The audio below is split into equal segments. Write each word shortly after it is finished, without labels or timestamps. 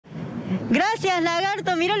Gracias,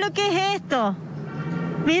 lagarto. Mira lo que es esto.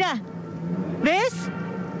 Mira, ¿ves?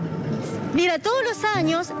 Mira, todos los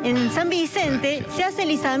años en San Vicente se hace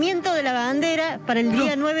el izamiento de la bandera para el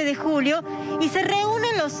día 9 de julio y se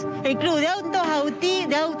reúnen el club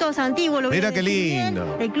de autos antiguos. Mira qué lindo.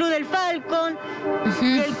 Bien, el club del Falcon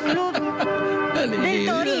y el club del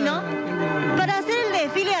Torino para hacer el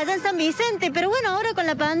desfile allá en San Vicente. Pero bueno, ahora con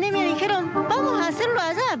la pandemia dijeron, vamos a hacerlo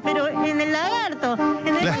allá, pero en el lagarto.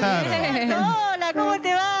 Hola, ¿cómo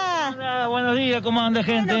te va? Hola, buenos días, ¿cómo anda,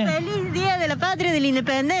 gente? Bueno, feliz día de la patria, de la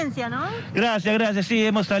independencia, ¿no? Gracias, sí,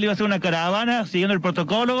 hemos salido a hacer una caravana siguiendo el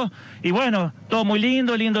protocolo y bueno, todo muy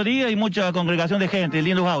lindo día y mucha congregación de gente,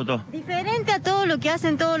 lindos autos. Diferente a todo lo que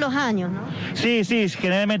hacen todos los años, ¿no? Sí,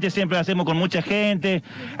 generalmente siempre lo hacemos con mucha gente,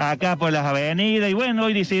 acá por las avenidas y bueno,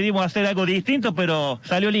 hoy decidimos hacer algo distinto, pero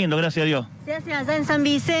salió lindo, gracias a Dios. Se hace allá en San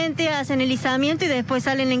Vicente, hacen el izamiento y después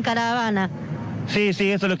salen en caravana. Sí, eso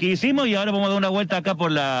es lo que hicimos y ahora vamos a dar una vuelta acá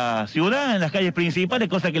por la ciudad, en las calles principales,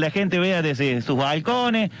 cosa que la gente vea desde sus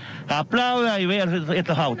balcones, aplauda y vea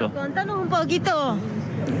estos autos. Bueno, contanos un poquito,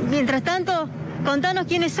 mientras tanto, contanos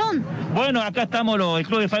quiénes son. Bueno, acá estamos el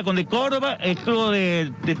Club de Falcon de Córdoba, el Club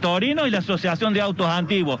de Torino y la Asociación de Autos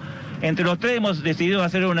Antiguos. Entre los tres hemos decidido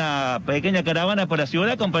hacer una pequeña caravana por la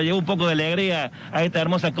ciudad para llevar un poco de alegría a esta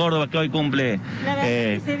hermosa Córdoba que hoy cumple. La verdad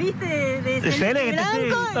que se viste de celeste blanco.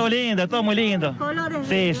 Sí, todo lindo, todo muy lindo. Colores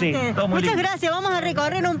sí, todo muy lindo. Muchas gracias, vamos a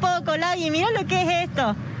recorrer un poco, Lagui. Mirá lo que es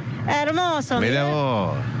esto. Hermoso. Mirá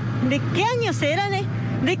vos. ¿De qué año serán?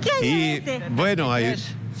 ¿De qué año es este? Bueno, hay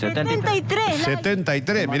 73.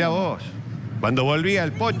 73, mirá vos. Cuando volvía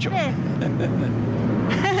el pocho.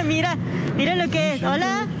 Mirá lo que es.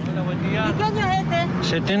 Hola. Hola, buen día. ¿De qué año es este?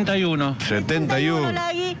 71. 71.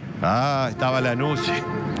 Lagui. Ah, estaba la Nuci.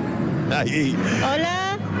 Ahí.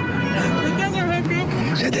 Hola. ¿De qué año es este?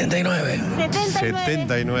 79.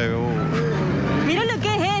 79. Mirá lo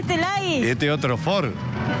que es este, Lagui. Este otro Ford.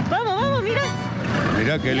 Vamos, mira.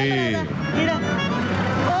 Mirá qué lindo. Mira.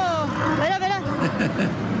 Oh, espera.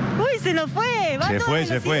 Uy, se nos fue.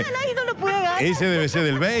 Se fue. Lagui no lo pude ganar. Ese debe ser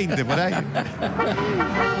del 20, por ahí.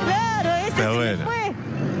 Claro, ese Está se bueno. nos fue.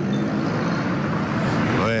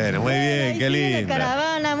 Bueno, muy bien, qué lindo.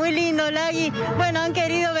 Caravana, muy lindo, Lagui. Bueno, han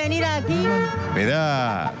querido venir aquí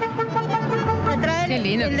Mirá. a traer el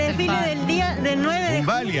desfile del día del 9 de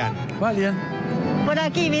julio. Un Valiant. Por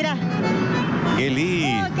aquí, mira. Qué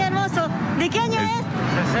lindo. Oh, qué hermoso. ¿De qué año es?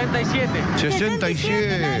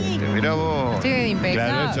 67. Mirá vos. Sí, impecable.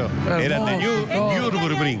 Claro, eso. Eran de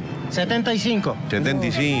Nürburgring. 75.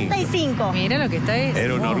 75. Mira lo que está ahí.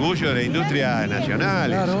 Era un orgullo de la industria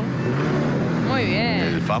nacional. Claro. Muy bien.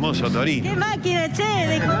 El famoso Torino. ¿Qué máquina, che?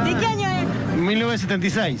 ¿De qué año es?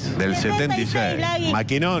 1976. Del 76, 76. Lagui.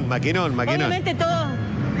 Maquinón. Obviamente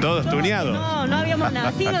Todos tuneados. No habíamos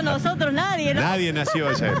nacido nosotros, nadie, ¿no? Nadie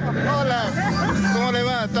nació ese. Hola. ¿Cómo le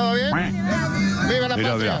va? ¿Todo bien? ¡Viva la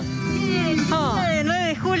Mirá, patria! El 9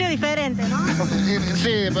 de julio diferente, ¿no?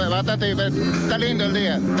 Sí, bastante. Está lindo el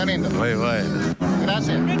día. Está lindo. Muy bueno.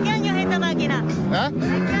 Gracias. ¿De qué año es esta máquina? ¿Ah? ¿De qué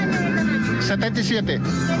año es esta máquina? 77.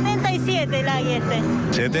 77, Lagui, este.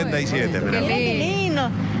 77, mirá. Mirá qué lindo.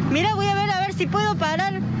 Mira, voy a ver si puedo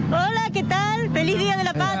parar. Hola, ¿qué tal? Feliz Día de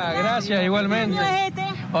la Patria. Gracias, igualmente. ¿Qué año es este?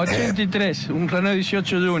 83, un Renault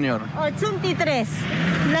 18 Junior. 83.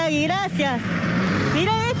 Lagui, gracias.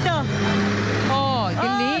 Mira esto. Oh, qué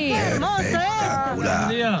Qué lindo. hermoso esto.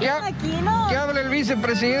 Que hable el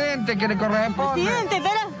vicepresidente que le corresponde. Presidente,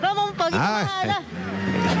 espera, vamos un poquito Ah. más allá.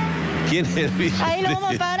 ¿Quién es el vice? Ahí lo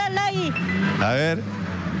vamos a parar, Lagui. A ver.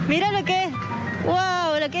 Mira lo que es.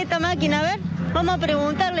 Wow, lo que es esta máquina. A ver, vamos a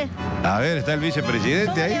preguntarle. A ver, está el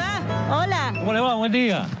vicepresidente ¿Cómo ahí. le va? Hola. ¿Cómo le va? Buen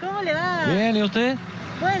día. ¿Cómo le va? Bien, ¿y usted?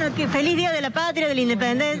 Bueno, que feliz Día de la Patria, de la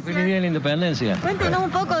Independencia. Feliz día de la Independencia. Cuéntenos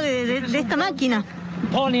un poco de esta máquina.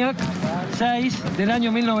 Pontiac 6 del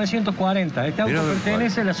año 1940. Este auto Mirá,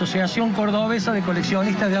 pertenece a la Asociación Cordobesa de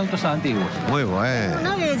Coleccionistas de Autos Antiguos. Muy bueno.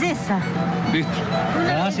 Una belleza. ¿Viste?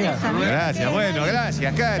 Una Gracias. belleza. Gracias, bueno,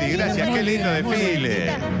 gracias, Cari, gracias. Qué lindo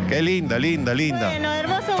desfile. Qué lindo. Bueno,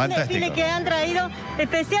 hermoso un Fantástico. desfile que han traído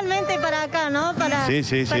especialmente para acá, ¿no? Para Sí.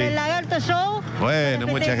 el Lagarto Show. Bueno,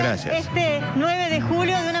 Para muchas festejar gracias. Este 9 de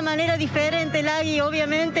julio de una manera diferente, Lagui,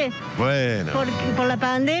 obviamente, Bueno. por la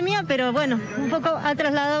pandemia, pero bueno, un poco ha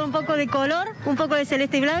trasladado un poco de color, un poco de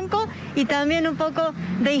celeste y blanco y también un poco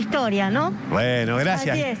de historia, ¿no? Bueno,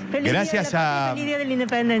 gracias. Así es. Feliz Gracias día de la Patria, feliz Día de la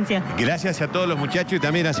Independencia. Gracias a todos los muchachos y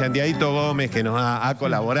también a Santiaguito Gómez que nos ha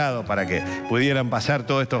colaborado para que pudieran pasar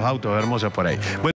todos estos autos hermosos por ahí. Bueno,